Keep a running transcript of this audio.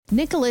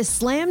Nicholas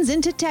slams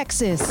into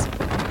Texas,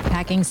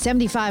 packing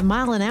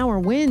 75-mile-an-hour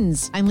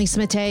winds. I'm Lisa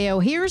Mateo.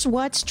 Here's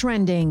what's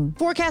trending.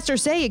 Forecasters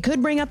say it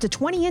could bring up to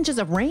 20 inches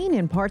of rain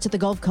in parts of the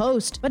Gulf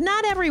Coast, but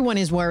not everyone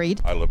is worried.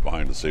 I live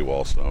behind the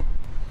seawall, so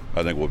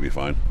I think we'll be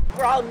fine.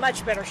 We're all in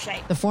much better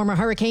shape. The former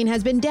hurricane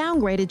has been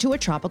downgraded to a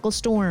tropical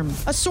storm.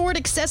 A sword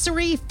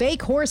accessory,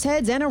 fake horse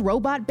heads, and a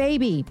robot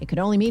baby. It could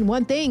only mean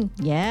one thing.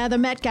 Yeah, the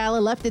Met Gala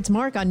left its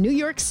mark on New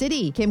York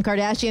City. Kim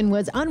Kardashian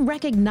was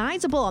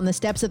unrecognizable on the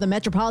steps of the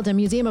Metropolitan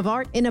Museum of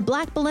Art in a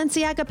black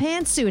Balenciaga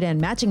pantsuit and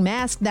matching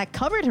mask that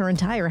covered her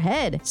entire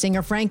head.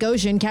 Singer Frank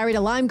Ocean carried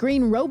a lime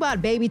green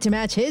robot baby to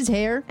match his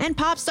hair. And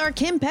pop star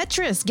Kim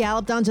Petras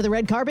galloped onto the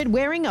red carpet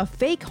wearing a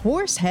fake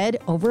horse head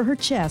over her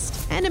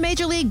chest. And a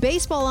Major League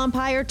Baseball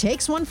umpire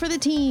takes one for the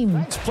team.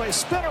 Nice play,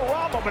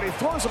 Spinorama, but he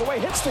throws it away,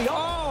 hits the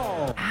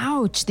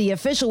Ouch! The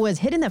official was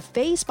hit in the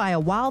face by a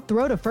wild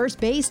throw to first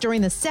base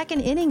during the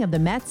second inning of the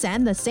Mets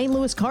and the St.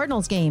 Louis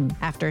Cardinals game.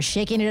 After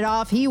shaking it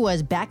off, he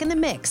was back in the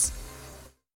mix.